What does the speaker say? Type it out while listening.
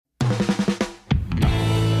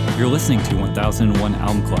You're listening to 1001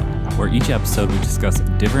 Album Club, where each episode we discuss a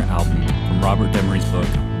different album from Robert Dimery's book,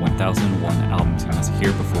 1001 Albums You Must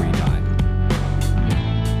Hear Before You Die.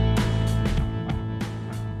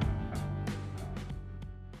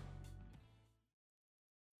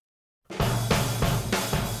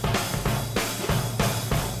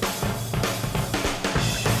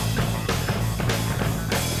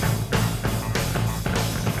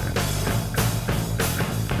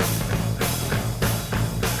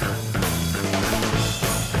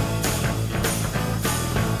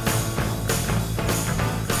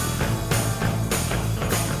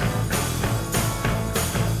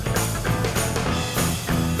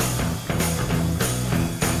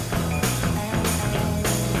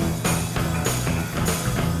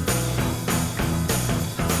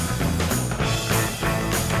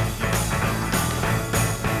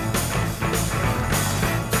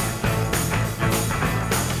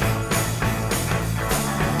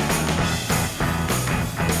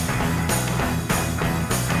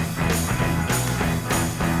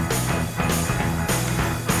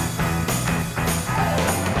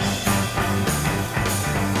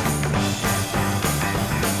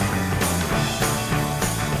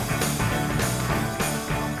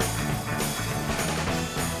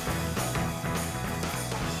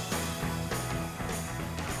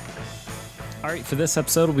 All right, for this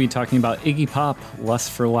episode, we'll be talking about Iggy Pop,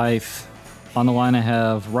 Lust for Life. On the line, I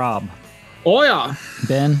have Rob. Oh, yeah.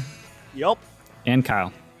 Ben. Yup. And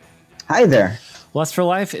Kyle. Hi there. Lust for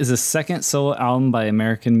Life is a second solo album by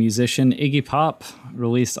American musician Iggy Pop,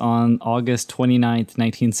 released on August 29th,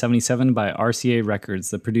 1977 by RCA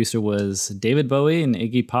Records. The producer was David Bowie and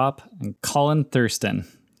Iggy Pop and Colin Thurston.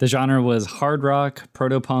 The genre was hard rock,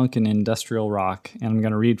 proto-punk, and industrial rock. And I'm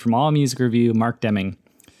going to read from All Music Review, Mark Deming.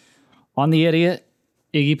 On The Idiot,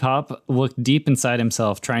 Iggy Pop looked deep inside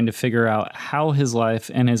himself, trying to figure out how his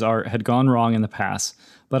life and his art had gone wrong in the past.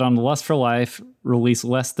 But on Lust for Life, released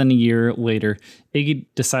less than a year later, Iggy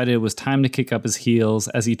decided it was time to kick up his heels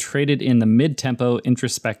as he traded in the mid-tempo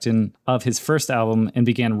introspection of his first album and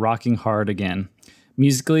began rocking hard again.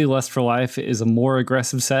 Musically, Lust for Life is a more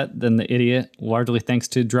aggressive set than The Idiot, largely thanks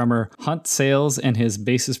to drummer Hunt Sales and his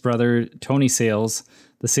bassist brother Tony Sales.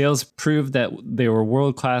 The Sales proved that they were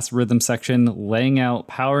world-class rhythm section, laying out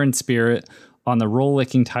power and spirit on the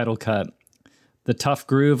roll-licking title cut, the tough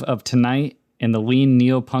groove of Tonight, and the lean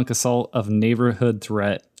neo-punk assault of Neighborhood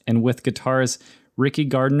Threat. And with guitars Ricky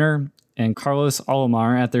Gardner and Carlos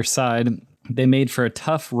Alomar at their side, they made for a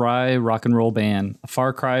tough, wry rock and roll band, a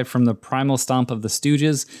far cry from the primal stomp of the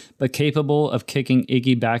Stooges, but capable of kicking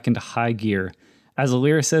Iggy back into high gear. As a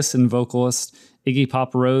lyricist and vocalist, Iggy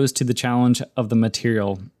Pop rose to the challenge of the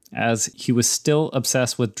material. As he was still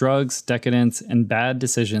obsessed with drugs, decadence, and bad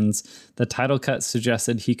decisions, the title cut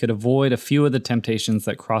suggested he could avoid a few of the temptations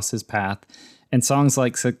that crossed his path, and songs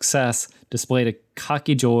like Success displayed a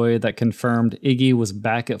cocky joy that confirmed Iggy was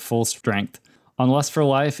back at full strength. On Lust for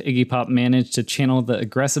Life, Iggy Pop managed to channel the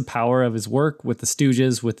aggressive power of his work with the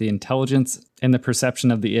Stooges, with the intelligence and the perception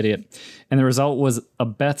of the Idiot, and the result was a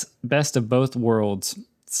best of both worlds.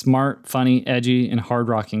 Smart, funny, edgy, and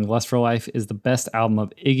hard-rocking, Lust for Life is the best album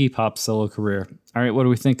of Iggy Pop's solo career. All right, what do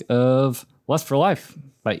we think of Lust for Life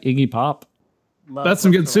by Iggy Pop? That's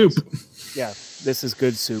some good soup. Yeah, this is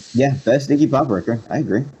good soup. Yeah, best Iggy Pop record. I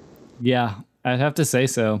agree. Yeah, I'd have to say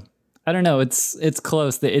so. I don't know, it's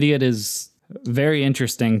close. The Idiot is very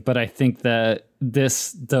interesting, but I think that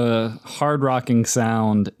the hard-rocking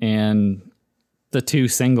sound and the two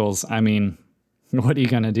singles, I mean, what are you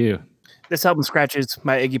going to do? This album scratches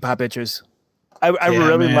my Iggy Pop itches. I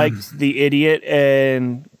really liked The Idiot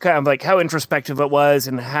and kind of like how introspective it was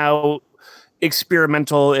and how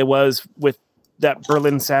experimental it was with that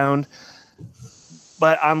Berlin sound.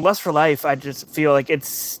 But on Lust for Life, I just feel like it's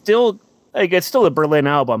still a Berlin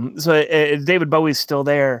album. So David Bowie's still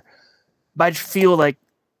there, but I just feel like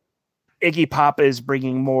Iggy Pop is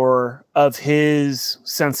bringing more of his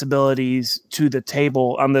sensibilities to the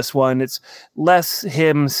table on this one. It's less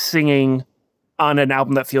him singing on an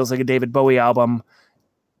album that feels like a David Bowie album,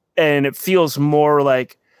 and it feels more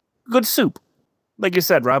like good soup. Like you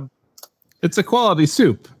said, Rob. It's a quality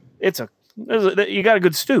soup. You got a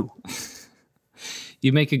good stew.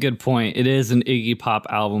 You make a good point. It is an Iggy Pop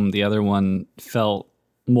album. The other one felt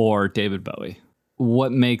more David Bowie.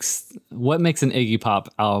 What makes an Iggy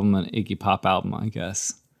Pop album an Iggy Pop album, I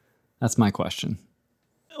guess? That's my question.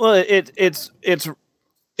 Well, it's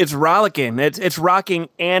rollicking. It's rocking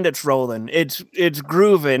and it's rolling. It's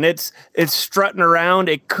grooving. It's strutting around.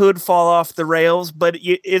 It could fall off the rails, but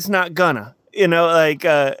it's not gonna. You know, like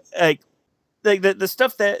the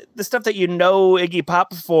stuff that Iggy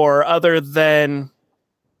Pop for, other than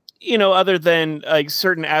other than like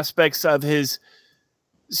certain aspects of his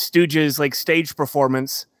Stooges like stage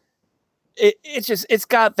performance, it's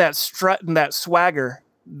got that strut and that swagger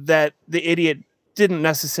that the Idiot didn't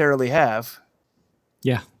necessarily have.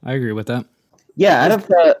 Yeah, I agree with that. Yeah, out of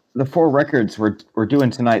the 4 records we're doing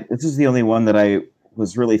tonight, this is the only one that I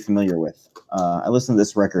was really familiar with. I listened to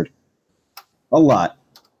this record a lot.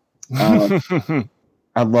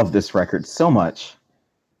 I love this record so much.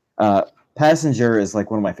 Passenger is like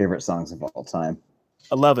one of my favorite songs of all time.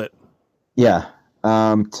 I love it. Yeah.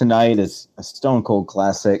 Tonight is a stone cold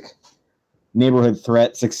classic. Neighborhood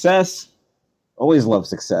Threat. Success. Always love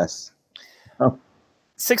Success. Oh.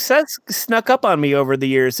 Success snuck up on me over the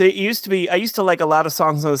years. I used to like a lot of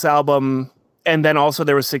songs on this album, and then also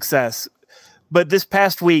there was Success. But this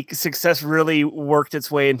past week, Success really worked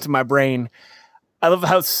its way into my brain. I love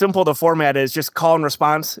how simple the format is, just call and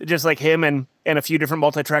response, just like him and a few different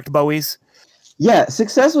multi-tracked Bowies. Yeah,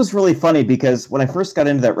 Success was really funny because when I first got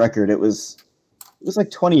into that record, it was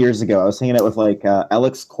like 20 years ago. I was hanging out with like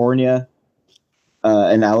Alex Cornia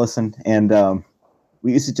and Allison, and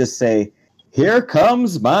we used to just say, "Here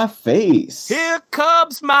comes my face. Here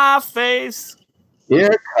comes my face.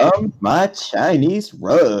 Here comes my Chinese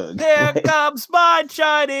rug. Here comes my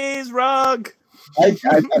Chinese rug." I've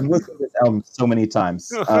listened to this album so many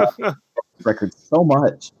times. Record so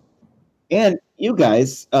much. And you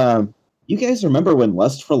guys remember when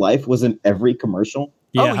Lust for Life was in every commercial?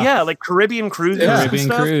 Yeah. Oh yeah, like Caribbean Cruise. Caribbean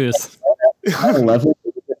Cruise. 9/11,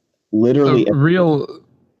 literally. Real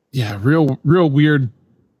weird.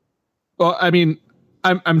 Well, I mean,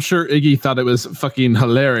 I'm sure Iggy thought it was fucking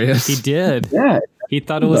hilarious. He did. Yeah. He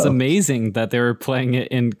thought it was amazing that they were playing it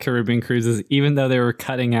in Caribbean Cruises, even though they were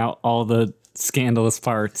cutting out all the scandalous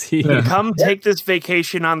parts. Come take this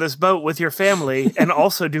vacation on this boat with your family and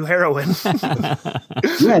also do heroin.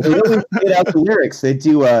 Yeah, they always get out the lyrics. They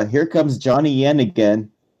do "Here Comes Johnny Yen Again,"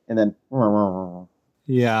 and then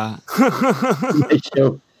Yeah. they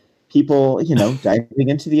show people, diving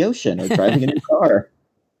into the ocean or driving a new car.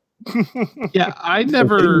 Yeah, I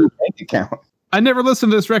Bank account. never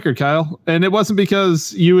listened to this record, Kyle, and it wasn't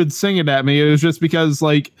because you would sing it at me. It was just because,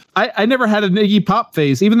 like, I never had an Iggy Pop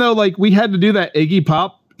phase, even though, like, we had to do that Iggy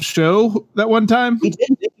Pop show that one time. We did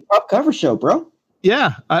an Iggy Pop cover show, bro.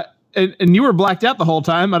 Yeah, and you were blacked out the whole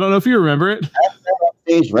time. I don't know if you remember it. I was on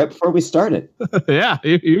stage right before we started. Yeah,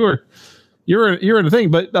 you were in a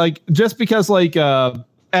thing, but like just because like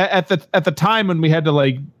at the time when we had to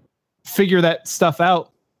like figure that stuff out.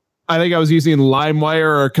 I think I was using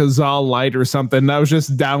LimeWire or Kazaa Lite or something. I was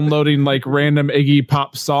just downloading like random Iggy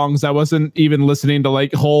Pop songs. I wasn't even listening to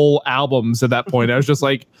like whole albums at that point. I was just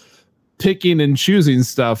like picking and choosing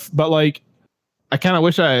stuff. But like, I kind of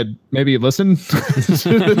wish I had maybe listened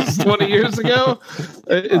to this 20 years ago.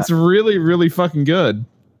 It's really, really fucking good.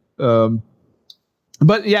 But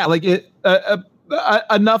yeah, like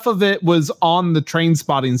enough of it was on the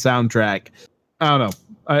Trainspotting soundtrack. I don't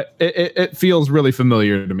know. It feels really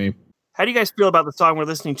familiar to me. How do you guys feel about the song we're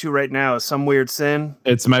listening to right now, Some Weird Sin?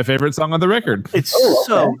 It's my favorite song on the record. It's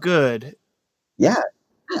so good. Yeah.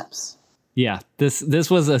 Yes. Yeah, this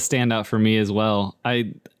was a standout for me as well.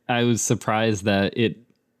 I was surprised that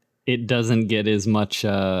it doesn't get as much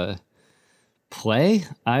play,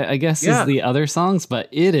 I guess, as the other songs, but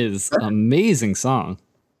it is an amazing song.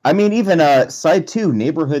 I mean, even side 2,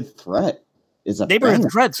 Neighborhood Threat, is a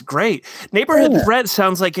Neighborhood Threat's great. Neighborhood Threat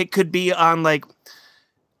sounds like it could be on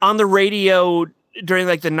the radio during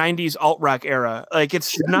like the 90s alt rock era. Like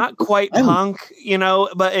it's not quite punk,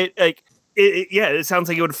 but it sounds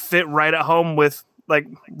like it would fit right at home with like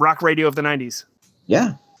rock radio of the 90s.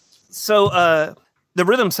 Yeah. So the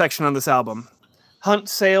rhythm section on this album, Hunt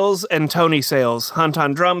Sales and Tony Sales. Hunt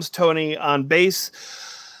on drums, Tony on bass.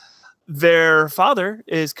 Their father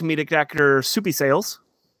is comedic actor Soupy Sales.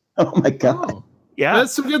 Oh my God. Oh, yeah.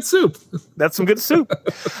 That's some good soup. That's some good soup.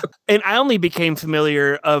 And I only became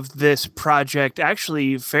familiar of this project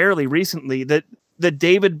actually fairly recently. That the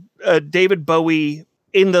David Bowie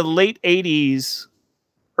in the late 80s,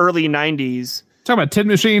 early 90s. Talking about Tin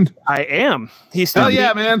Machine. I am. Hell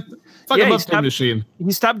yeah, man. Fucking love Tin Machine.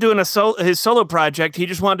 He stopped doing his solo project. He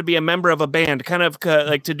just wanted to be a member of a band, kind of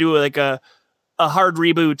like to do like a hard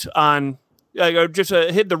reboot on, or just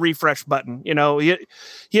hit the refresh button. He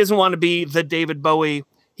doesn't want to be the David Bowie.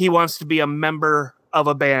 He wants to be a member of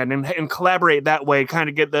a band and collaborate that way,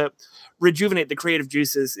 kind of rejuvenate the creative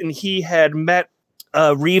juices. And he had met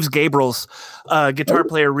Reeves Gabrels, guitar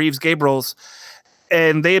player Reeves Gabrels,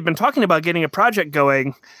 and they had been talking about getting a project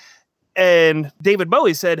going. And David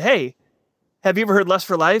Bowie said, "Hey, have you ever heard Lust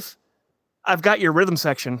for Life? I've got your rhythm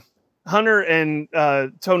section. Hunter and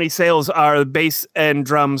Tony Sales are bass and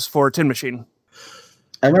drums for Tin Machine.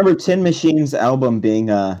 I remember Tin Machine's album being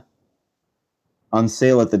on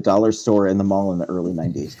sale at the dollar store in the mall in the early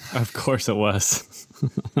 90s. Of course it was.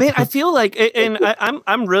 Man, I feel like, and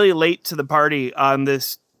I'm really late to the party on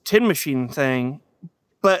this Tin Machine thing,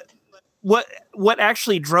 but what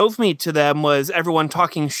actually drove me to them was everyone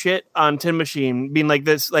talking shit on Tin Machine being like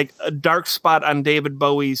this, like a dark spot on David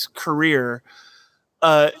Bowie's career.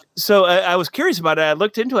 So I was curious about it. I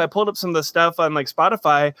looked into it. I pulled up some of the stuff on like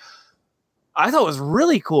Spotify. I thought it was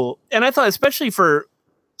really cool. And I thought, especially for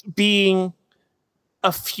being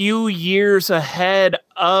a few years ahead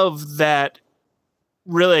of that,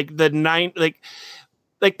 really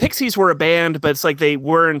like Pixies were a band, but it's like they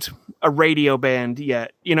weren't a radio band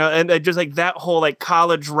yet, you know, and just like that whole like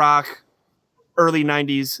college rock early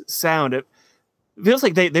 90s sound. It feels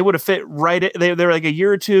like they would have fit right. They were like a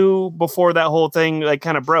year or two before that whole thing like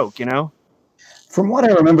kind of broke, you know? From what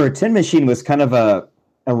I remember, Tin Machine was kind of a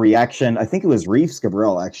reaction. I think it was Reeves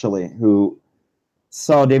Gabrel, actually, who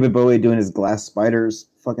saw David Bowie doing his Glass Spiders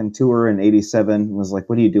fucking tour in 87 and was like,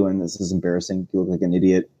 what are you doing? This is embarrassing. You look like an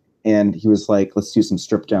idiot. And he was like, let's do some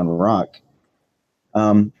stripped down rock.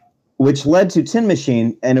 Which led to Tin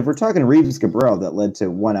Machine. And if we're talking Reeves Gabrel, that led to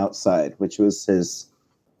One Outside, which was his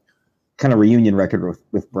kind of reunion record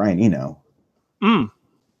with Brian Eno. I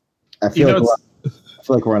feel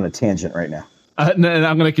like we're on a tangent right now. And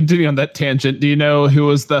I'm going to continue on that tangent. Do you know who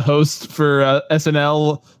was the host for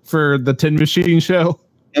SNL for the Tin Machine show?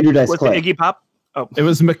 Andrew Dice Clay. Iggy Pop? Oh, it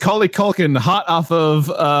was Macaulay Culkin, hot off of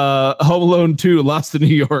Home Alone 2, Lost in New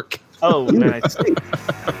York. Oh, nice.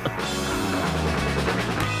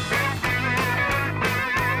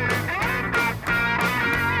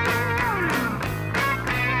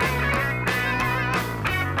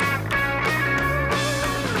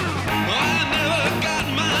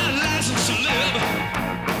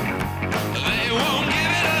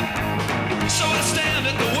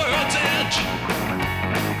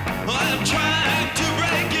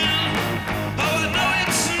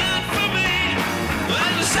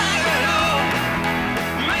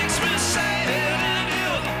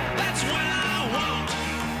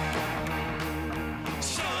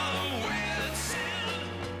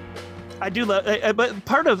 I do love, but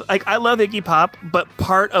part of like I love Iggy Pop, but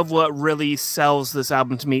part of what really sells this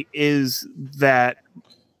album to me is that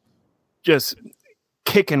just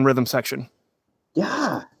kick and rhythm section.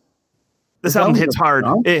 Yeah, this album hits hard.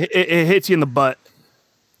 It hits you in the butt.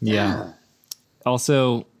 Yeah.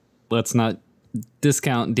 Also, let's not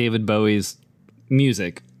discount David Bowie's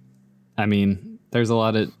music. I mean, there's a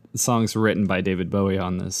lot of songs written by David Bowie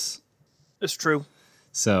on this. It's true.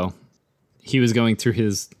 So he was going through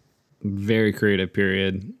his very creative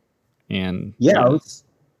period. And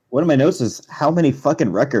one of my notes is how many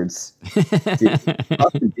fucking records did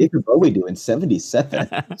David Bowie do in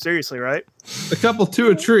 77? Seriously, right? A couple to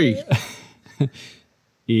a tree.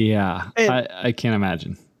 Yeah, I can't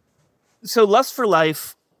imagine. So Lust for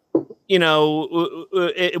Life, you know,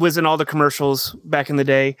 it was in all the commercials back in the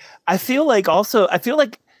day. I feel like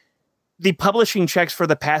the publishing checks for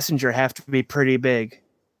The Passenger have to be pretty big.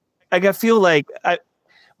 Like, I feel like,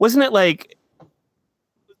 wasn't it like,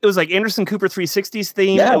 it was like Anderson Cooper 360's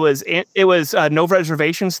theme. Yeah. It was No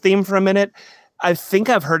Reservations theme for a minute. I think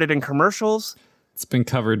I've heard it in commercials. It's been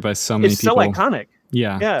covered by so many people. It's so iconic.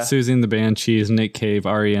 Yeah. Susie and the Banshees, Nick Cave,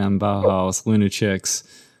 REM, Bauhaus, Lunatics.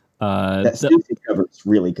 That Susie cover is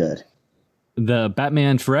really good. The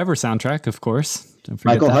Batman Forever soundtrack, of course. Don't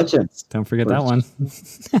forget Michael Hutchence. Don't forget that one.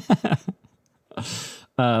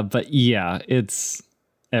 But yeah, it's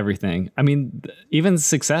everything. I mean, even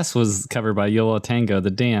Success was covered by Yo La Tengo,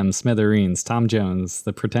 The Damned, Smithereens, Tom Jones,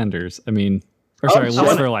 The Pretenders. I mean, Lust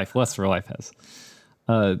for Life. Lust for Life has.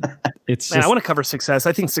 It's just, I want to cover Success.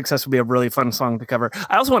 I think Success would be a really fun song to cover.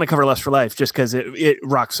 I also want to cover Lust for Life just because it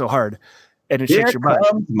rocks so hard and it shakes your butt.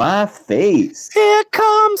 Here comes my face. Here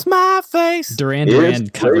comes my face. Duran Duran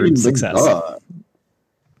covered Success.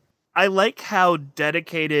 I like how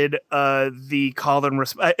dedicated the call and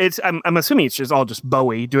response. I'm assuming it's just all just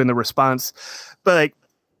Bowie doing the response, but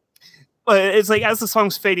it's like as the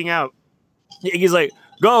song's fading out, he's like,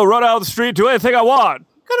 "Go run out the street, do anything I want.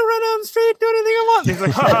 Gonna run out the street, do anything I want." And he's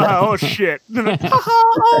like, "Oh shit!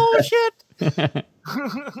 Oh shit!"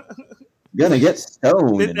 Gonna get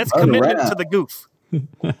stoned. That's commitment to the goof.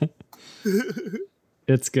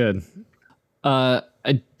 It's good.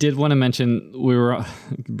 I did want to mention, we were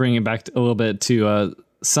bringing it back a little bit to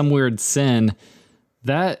Some Weird Sin.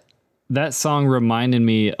 That song reminded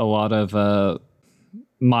me a lot of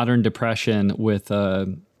Modern Depression with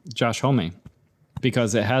Josh Homme.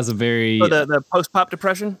 because it has a very the post-pop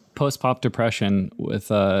depression with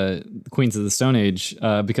Queens of the Stone Age,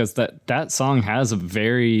 because that song has a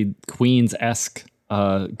very Queens-esque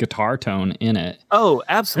guitar tone in it. Oh,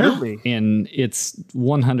 absolutely. And it's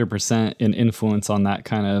 100% an influence on that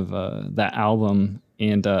kind of that album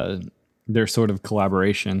and their sort of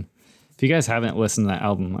collaboration. If you guys haven't listened to that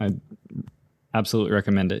album, I absolutely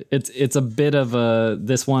recommend it. It's a bit of a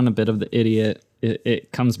bit of The Idiot.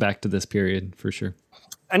 It comes back to this period for sure.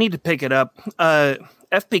 I need to pick it up.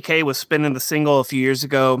 FPK was spinning the single a few years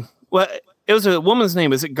ago. Well, it was a woman's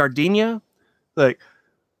name. Is it Gardenia? Like,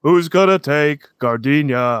 who's gonna take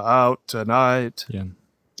Gardenia out tonight? Yeah.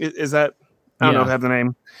 Is that? I don't know if I have the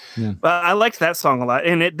name. Yeah. But I liked that song a lot,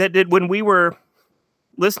 and that did when we were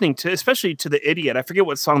listening to, especially to The Idiot. I forget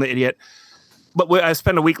what song The Idiot, but I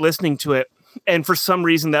spent a week listening to it. And for some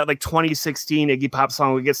reason, that like 2016 Iggy Pop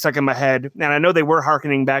song would get stuck in my head. And I know they were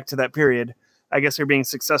hearkening back to that period. I guess they're being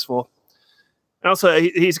successful. And also,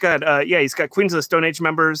 he's got Queens of the Stone Age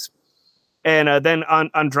members. And then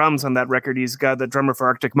on drums on that record, he's got the drummer for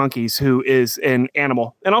Arctic Monkeys, who is an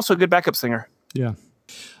Animal and also a good backup singer. Yeah.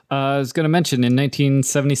 I was going to mention in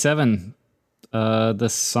 1977, the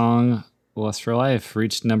song Lust for Life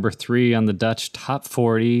reached number 3 on the Dutch Top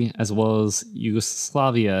 40, as well as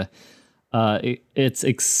Yugoslavia.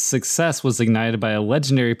 Its success was ignited by a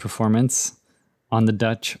legendary performance on the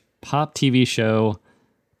Dutch pop TV show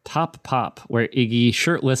Top Pop, where Iggy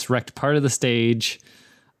shirtless wrecked part of the stage,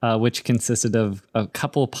 which consisted of a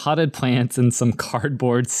couple potted plants and some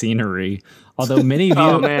cardboard scenery. Although many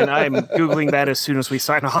oh man, I'm Googling that as soon as we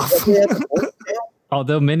sign off.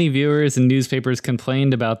 Although many viewers and newspapers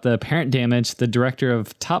complained about the apparent damage, the director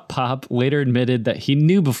of Top Pop later admitted that he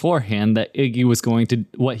knew beforehand that Iggy was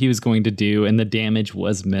what he was going to do, and the damage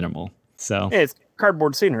was minimal. So it's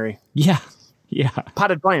cardboard scenery. Yeah.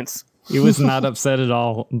 Potted plants. He was not upset at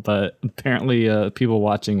all, but apparently people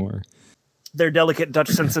watching were. Their delicate Dutch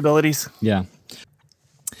sensibilities. Yeah.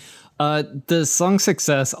 The song's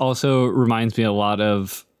success also reminds me a lot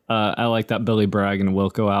of I like that Billy Bragg and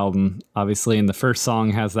Wilco album, obviously. And the first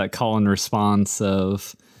song has that call and response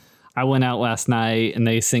of, I went out last night, and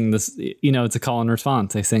they sing this, it's a call and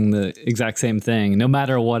response. They sing the exact same thing. No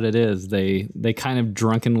matter what it is, they kind of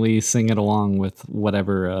drunkenly sing it along with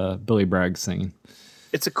whatever Billy Bragg's singing.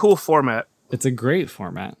 It's a cool format. It's a great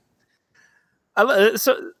format.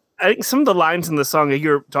 So I think some of the lines in the song that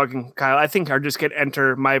you're talking, Kyle, I think are just going to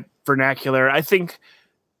enter my vernacular. I think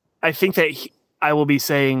that I will be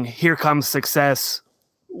saying, "Here comes success,"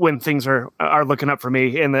 when things are looking up for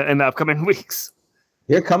me in the upcoming weeks.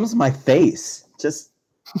 Here comes my face. Just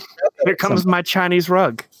here comes my Chinese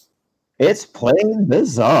rug. It's plain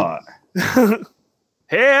bizarre.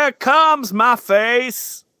 Here comes my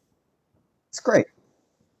face. It's great.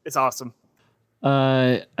 It's awesome.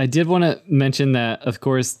 I did want to mention that, of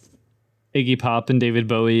course, Iggy Pop and David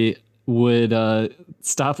Bowie would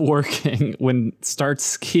stop working when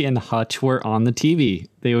Starsky and Hutch were on the TV.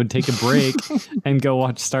 They would take a break and go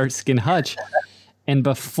watch Starsky and Hutch. And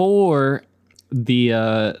before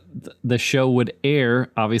the show would air,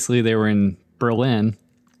 obviously they were in Berlin,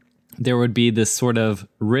 there would be this sort of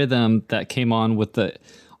rhythm that came on with the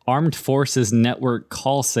Armed Forces Network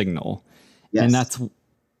call signal. Yes. And that's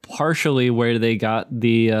partially where they got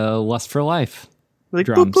the Lust for Life like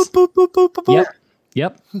drums. Boop, boop, boop, boop, boop, boop.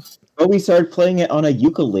 Yep. Oh, we started playing it on a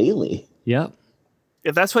ukulele. Yep.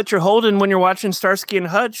 If that's what you're holding when you're watching Starsky and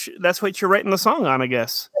Hutch, that's what you're writing the song on, I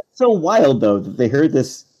guess. It's so wild, though, that they heard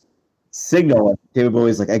this signal. And David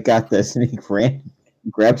Bowie's like, I got this. And he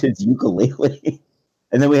grabbed his ukulele.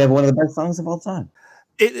 And then we have one of the best songs of all time.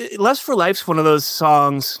 Lust for Life's one of those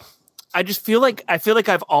songs. I feel like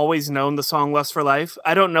I've always known the song Lust for Life.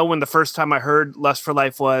 I don't know when the first time I heard Lust for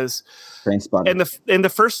Life was. And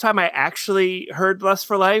the first time I actually heard Lust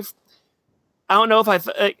for Life, I don't know if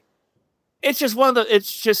it's just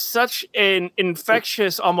it's just such an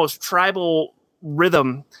infectious, almost tribal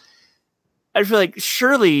rhythm. I feel like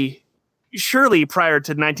surely prior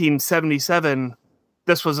to 1977,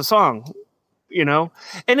 this was a song.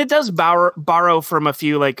 And it does borrow from a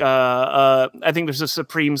few, like I think there's a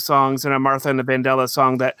Supreme songs and a Martha and the Vandella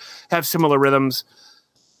song that have similar rhythms.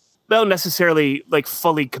 They don't necessarily like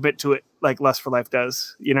fully commit to it like Lust for Life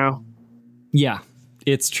does, Yeah,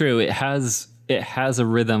 it's true. It has a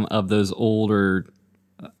rhythm of those older,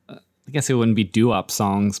 I guess it wouldn't be doo-wop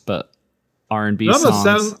songs, but R&B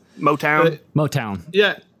songs. Motown.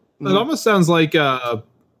 Yeah, it almost sounds like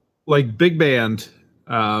big band.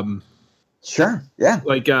 Sure. Yeah.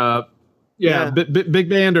 Like big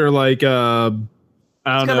band or like I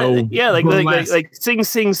don't know. Yeah, like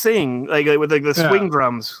sing, like with like the swing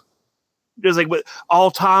drums. Just like with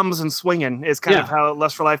all toms and swinging is kind of how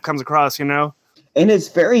Lust for Life comes across, you know? And it's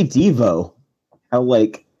very Devo. How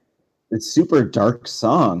like the super dark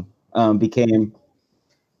song became,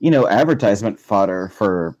 advertisement fodder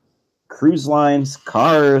for cruise lines,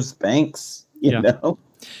 cars, banks, you know?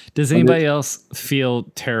 Does anybody else feel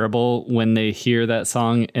terrible when they hear that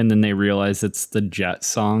song and then they realize it's the Jet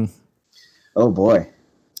song? Oh boy.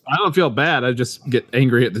 I don't feel bad. I just get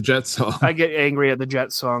angry at the Jet song. I get angry at the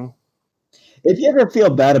Jet song. If you ever feel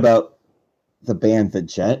bad about the band The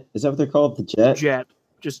Jet, is that what they're called? The Jet? Jet.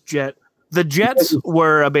 Just Jet. The Jets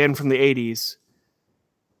were a band from the 80s.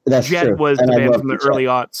 That's Jet true. was the band from the early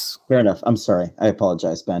aughts. Fair enough. I'm sorry. I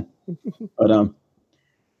apologize, Ben. But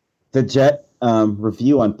the Jet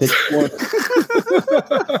review on Pitchfork.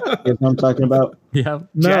 You know what I'm talking about? Yeah.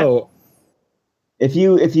 No. If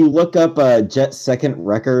you look up Jet's second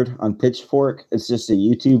record on Pitchfork, it's just a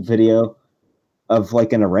YouTube video of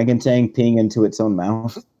like an orangutan peeing into its own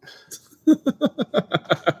mouth.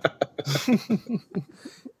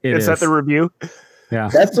 Is that the review? Yeah.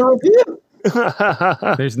 That's the review.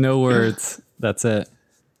 There's no words. That's it.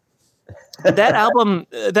 That album,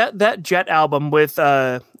 that Jet album with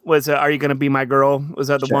was Are You Gonna Be My Girl? Was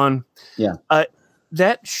that the one? Yeah.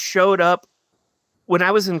 That showed up when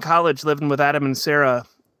I was in college living with Adam and Sarah.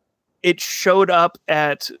 It showed up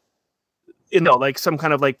at like some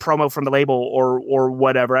kind of like promo from the label or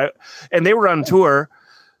whatever. And they were on tour.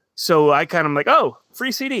 So I kind of like, oh,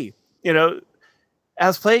 free CD, I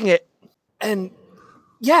was playing it, and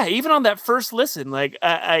yeah, even on that first listen, like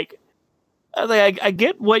I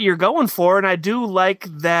get what you're going for, and I do like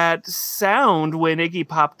that sound when Iggy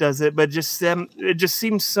Pop does it, but it just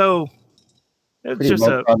seems so. It's pretty just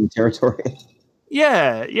a territory.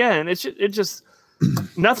 Yeah, and it just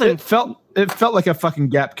nothing. It felt like a fucking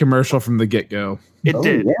Gap commercial from the get-go. It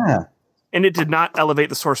did, yeah. And it did not elevate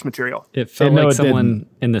the source material. It felt like someone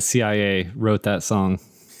in the CIA wrote that song.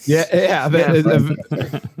 Yeah.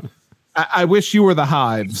 I wish you were the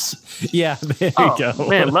Hives. Yeah, there you go.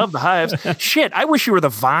 Man, love the Hives. Shit, I wish you were the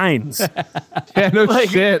Vines. Yeah, no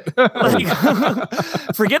shit.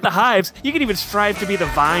 Forget the Hives. You could even strive to be the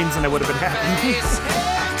Vines, and I would have been happy.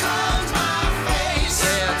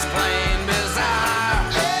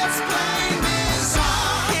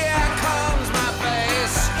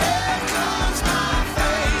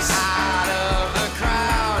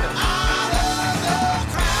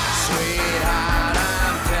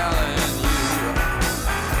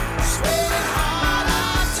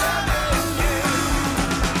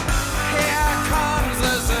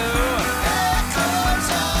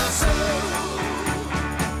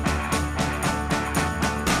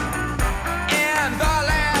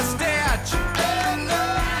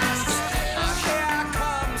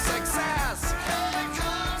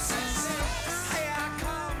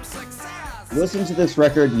 Listen to this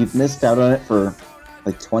record, you've missed out on it for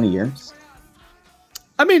like 20 years.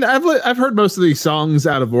 I mean, I've heard most of these songs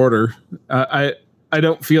out of order. I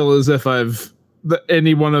don't feel as if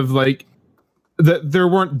any one of like that there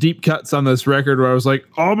weren't deep cuts on this record where I was like,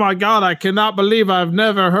 oh my god, I cannot believe I've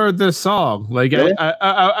never heard this song. Like really?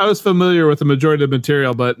 I was familiar with the majority of the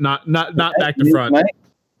material, but not back to front.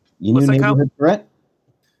 You knew Neighborhood Threat?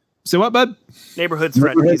 Say what, bud? Neighborhood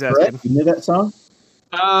Threat. He's asking. You knew that song?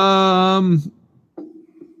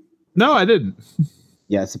 No, I didn't.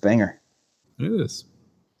 Yeah, it's a banger. It is.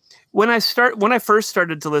 When I first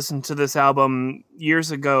started to listen to this album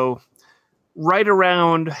years ago, right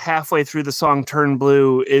around halfway through the song Turn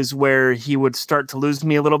Blue is where he would start to lose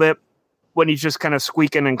me a little bit, when he's just kind of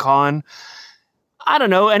squeaking and cawing. I don't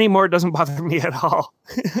know anymore. It doesn't bother me at all.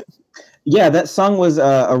 Yeah, that song was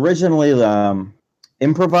originally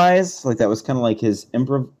improvised. Like that was kind of like his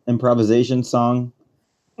improvisation song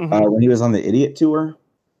when he was on the Idiot tour.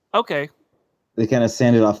 Okay. They kind of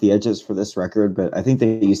sanded off the edges for this record, but I think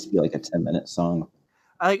they used to be like a 10-minute song.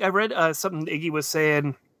 I read something Iggy was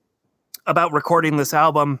saying about recording this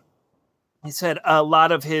album. He said a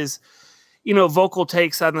lot of his, vocal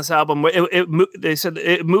takes on this album, they said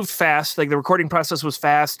it moved fast. Like the recording process was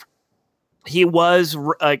fast. He was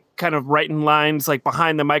kind of writing lines like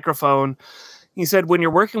behind the microphone. He said, when you're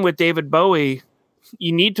working with David Bowie,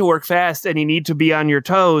 you need to work fast and you need to be on your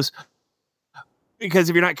toes, because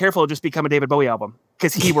if you're not careful, it'll just become a David Bowie album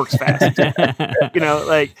because he works fast.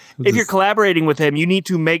 If you're collaborating with him, you need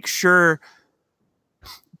to make sure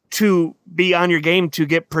to be on your game to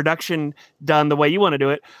get production done the way you want to do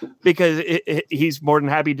it, because he's more than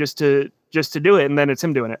happy just to do it, and then it's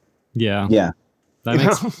him doing it. Yeah. Yeah. That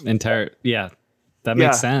makes that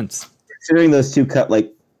makes sense. Considering those two cut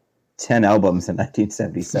like 10 albums in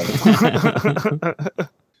 1977.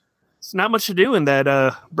 It's not much to do in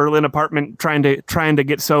that Berlin apartment trying to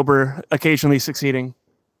get sober, occasionally succeeding.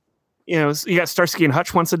 You know, you got Starsky and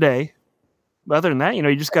Hutch once a day. But other than that, you know,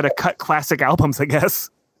 you just got to cut classic albums, I guess.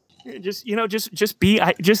 Just be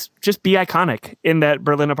iconic in that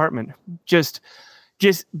Berlin apartment. Just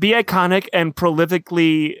be iconic and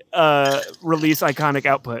prolifically release iconic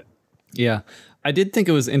output. Yeah. I did think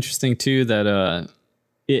it was interesting too that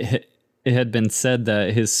it had been said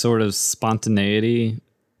that his sort of spontaneity,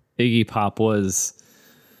 Iggy Pop was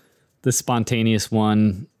the spontaneous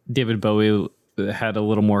one. David Bowie had a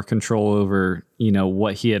little more control over, you know,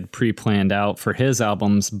 what he had pre-planned out for his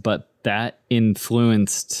albums, but that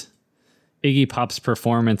influenced Iggy Pop's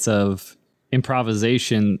performance of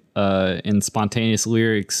improvisation and spontaneous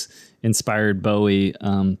lyrics inspired Bowie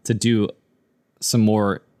to do some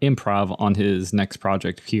more improv on his next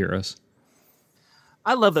project, Heroes.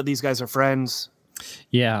 I love that these guys are friends.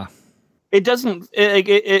 Yeah. It doesn't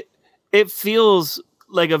it feels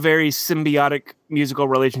like a very symbiotic musical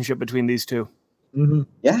relationship between these two. Mm-hmm.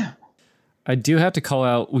 Yeah. I do have to call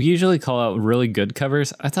out, we usually call out really good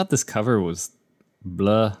covers. I thought this cover was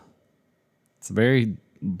blah. It's very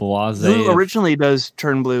blasé. Who originally does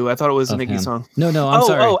Turn Blue? I thought it was an Iggy song. No, I'm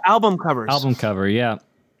sorry. Oh, album covers. Album cover, yeah.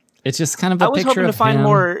 It's just kind of a I was picture hoping to of find him.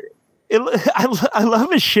 more. I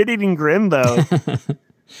love his shit-eating grin, though.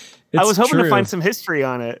 I was hoping to find some history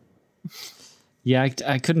on it. Yeah,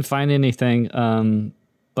 I couldn't find anything,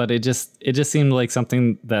 but it just seemed like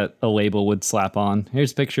something that a label would slap on.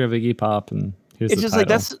 Here's a picture of Iggy Pop, and here's it's the just title. like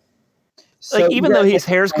that's like even though his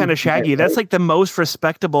hair's kind of shaggy, that's like the most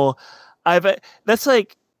respectable. That's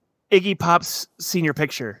like Iggy Pop's senior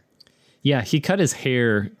picture. Yeah, he cut his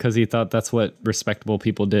hair because he thought that's what respectable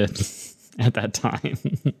people did at that time.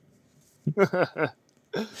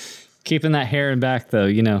 Keeping that hair in back, though,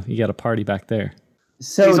 you know, you got a party back there.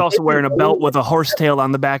 So he's also wearing a belt with a horsetail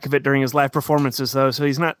on the back of it during his live performances, though, so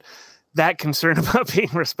he's not that concerned about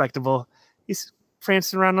being respectable. He's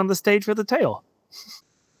prancing around on the stage with a tail.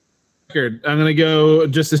 I'm gonna go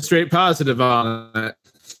just a straight positive on it.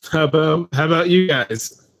 How about you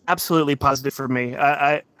guys? Absolutely positive for me.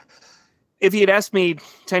 If he had asked me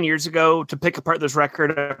 10 years ago to pick apart this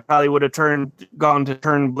record, I probably would have gone to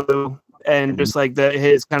Turn Blue and just like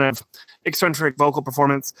his kind of eccentric vocal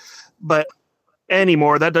performance. But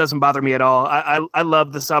anymore, that doesn't bother me at all. I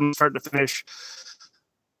love this album start to finish.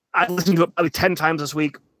 I listened to it probably 10 times this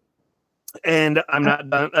week, and I'm not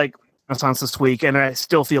done. Like Renaissance this week, and I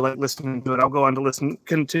still feel like listening to it. I'll go on to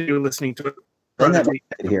continue listening to it.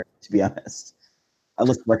 Here, to be honest, I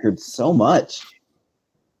listen to records so much.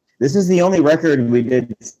 This is the only record we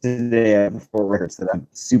did today of 4 records that I'm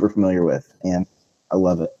super familiar with, and I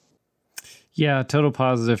love it. Yeah, total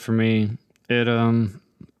positive for me.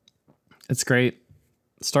 It's great,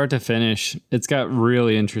 start to finish. It's got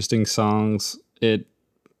really interesting songs. It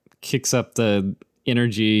kicks up the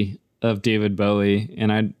energy of David Bowie,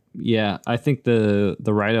 and I think the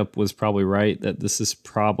write-up was probably right that this is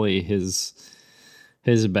probably his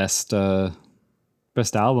best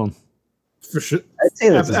album. For sure. I'd say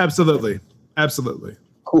that's Absolutely.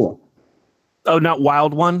 cool. Oh, not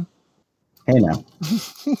Wild One? Hey, now.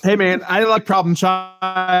 Hey, man, I like Problem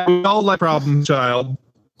Child. We all like Problem Child.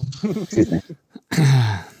 Excuse me.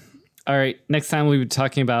 All right, next time we'll be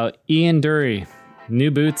talking about Ian Dury,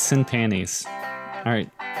 New Boots and Panties. All right,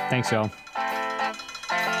 thanks, y'all.